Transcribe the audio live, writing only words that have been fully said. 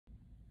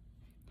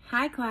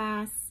Hi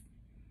class.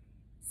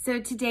 So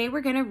today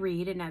we're going to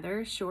read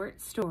another short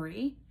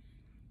story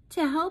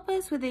to help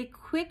us with a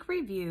quick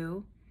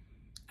review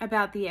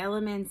about the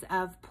elements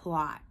of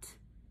plot.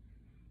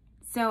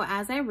 So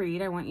as I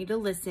read, I want you to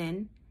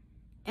listen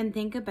and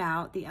think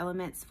about the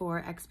elements for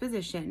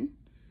exposition.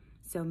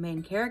 So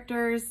main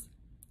characters,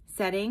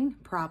 setting,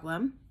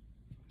 problem,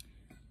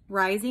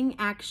 rising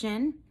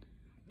action,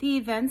 the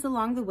events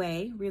along the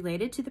way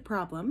related to the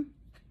problem,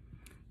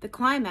 the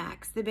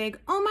climax, the big,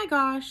 oh my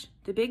gosh,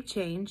 the big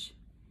change,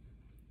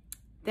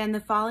 then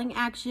the falling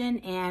action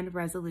and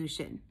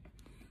resolution.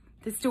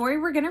 The story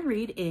we're going to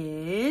read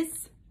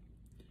is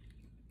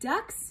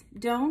Ducks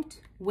Don't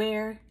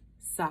Wear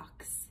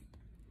Socks.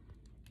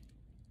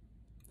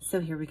 So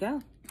here we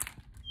go.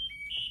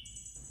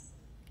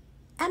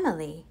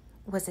 Emily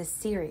was a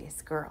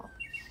serious girl.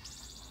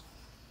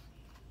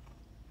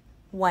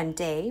 One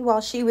day,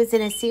 while she was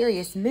in a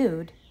serious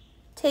mood,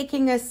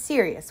 taking a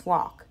serious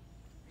walk,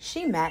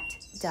 she met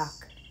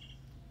Duck.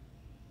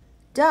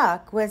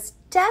 Duck was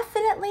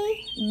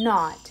definitely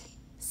not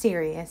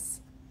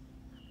serious.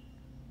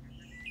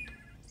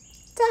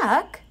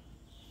 Duck,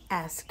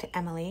 asked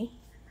Emily,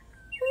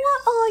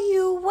 what are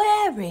you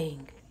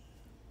wearing?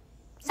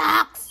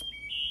 Socks,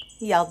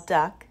 yelled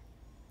Duck.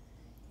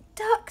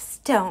 Ducks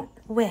don't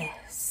wear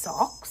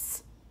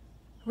socks,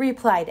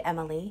 replied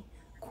Emily,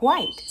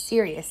 quite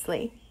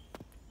seriously.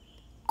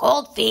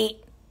 Cold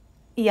feet,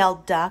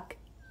 yelled Duck,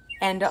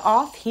 and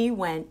off he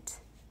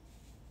went.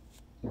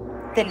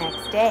 The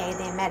next day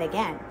they met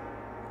again.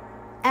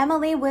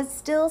 Emily was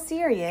still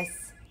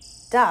serious.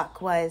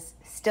 Duck was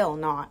still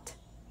not.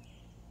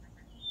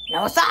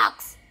 No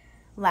socks,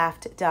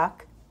 laughed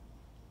Duck.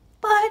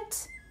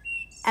 But,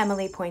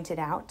 Emily pointed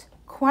out,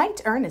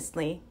 quite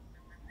earnestly,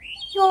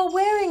 you're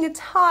wearing a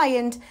tie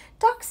and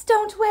ducks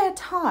don't wear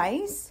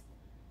ties.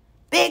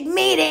 Big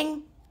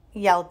meeting,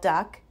 yelled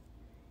Duck,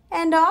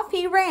 and off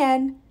he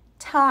ran,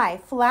 tie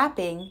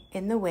flapping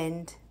in the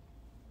wind.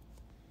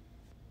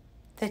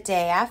 The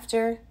day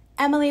after,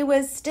 Emily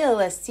was still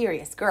a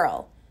serious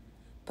girl,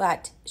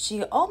 but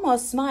she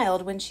almost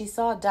smiled when she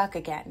saw Duck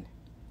again.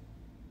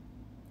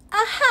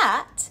 A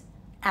hat?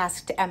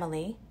 Asked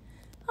Emily.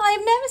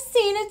 I've never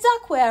seen a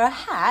duck wear a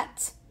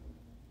hat.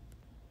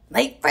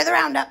 Late for the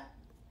roundup,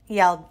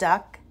 yelled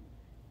Duck,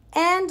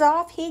 and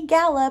off he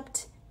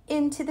galloped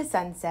into the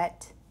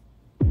sunset.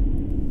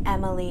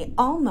 Emily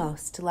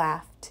almost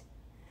laughed,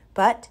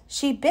 but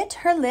she bit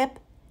her lip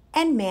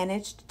and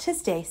managed to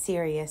stay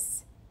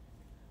serious.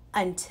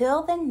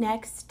 Until the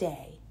next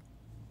day.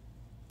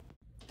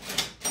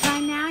 By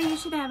now you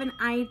should have an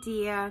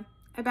idea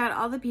about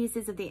all the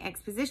pieces of the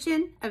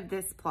exposition of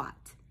this plot.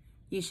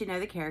 You should know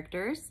the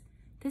characters,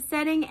 the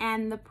setting,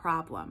 and the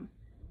problem.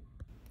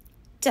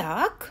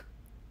 Duck?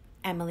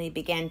 Emily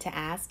began to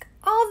ask.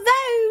 All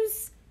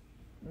those?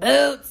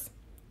 Boots,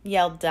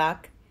 yelled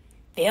Duck.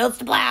 Fields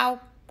to plow,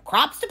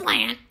 crops to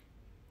plant.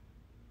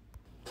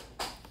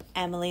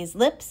 Emily's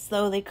lips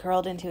slowly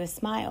curled into a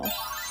smile.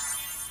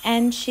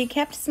 And she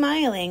kept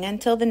smiling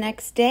until the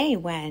next day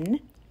when...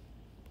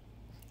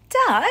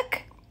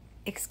 Duck,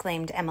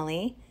 exclaimed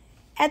Emily,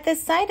 at the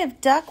sight of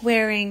Duck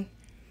wearing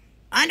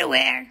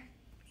underwear,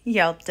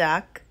 yelled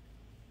Duck.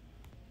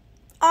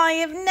 I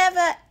have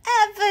never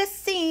ever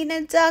seen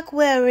a duck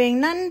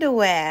wearing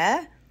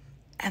underwear,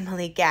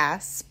 Emily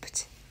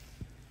gasped.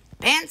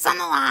 Pants on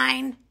the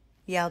line,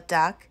 yelled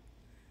Duck.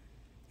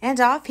 And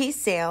off he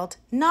sailed,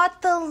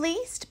 not the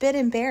least bit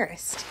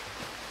embarrassed.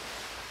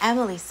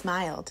 Emily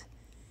smiled.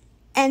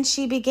 And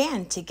she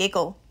began to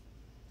giggle.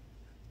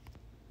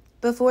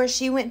 Before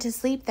she went to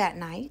sleep that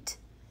night,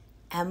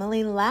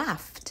 Emily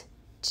laughed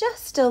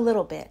just a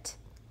little bit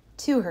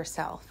to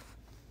herself.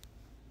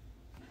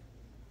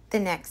 The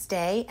next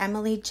day,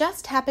 Emily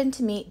just happened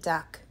to meet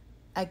Duck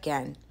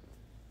again.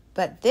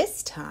 But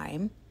this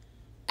time,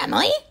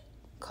 Emily,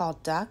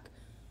 called Duck,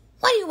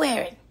 what are you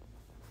wearing?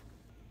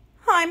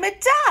 I'm a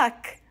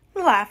duck,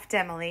 laughed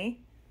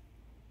Emily.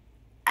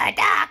 A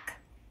duck,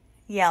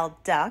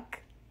 yelled Duck.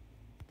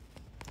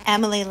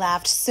 Emily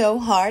laughed so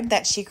hard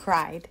that she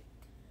cried.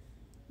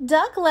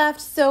 Duck laughed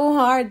so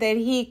hard that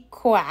he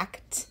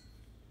quacked.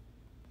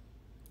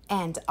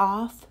 And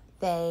off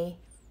they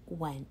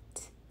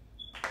went.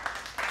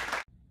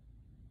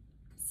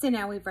 So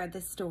now we've read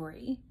the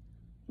story.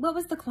 What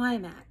was the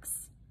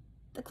climax?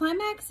 The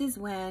climax is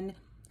when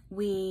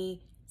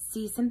we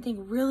see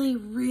something really,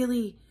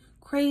 really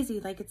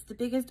crazy, like it's the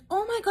biggest,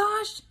 oh my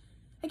gosh,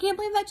 I can't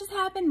believe that just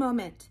happened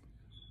moment.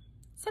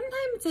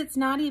 Sometimes it's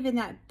not even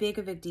that big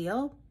of a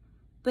deal,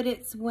 but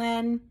it's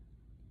when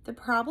the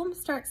problem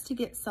starts to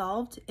get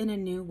solved in a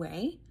new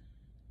way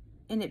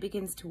and it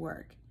begins to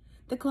work.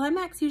 The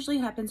climax usually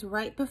happens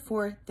right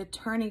before the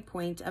turning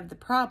point of the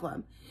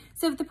problem.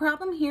 So if the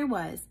problem here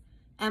was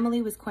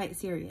Emily was quite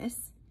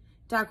serious,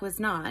 Duck was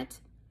not,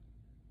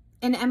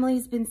 and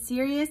Emily's been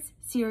serious,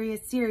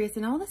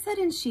 and all of a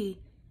sudden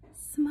she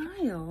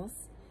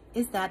smiles,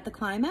 is that the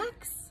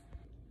climax?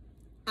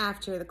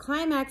 After the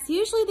climax,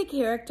 usually the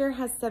character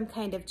has some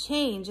kind of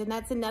change, and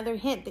that's another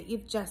hint that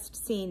you've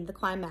just seen the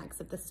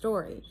climax of the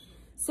story.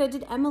 So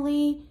did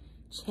Emily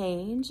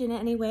change in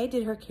any way?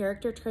 Did her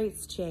character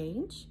traits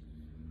change?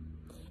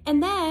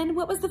 And then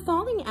what was the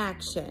falling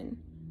action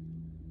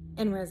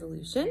and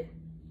resolution?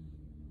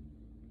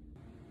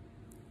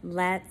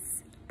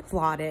 Let's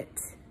plot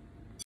it.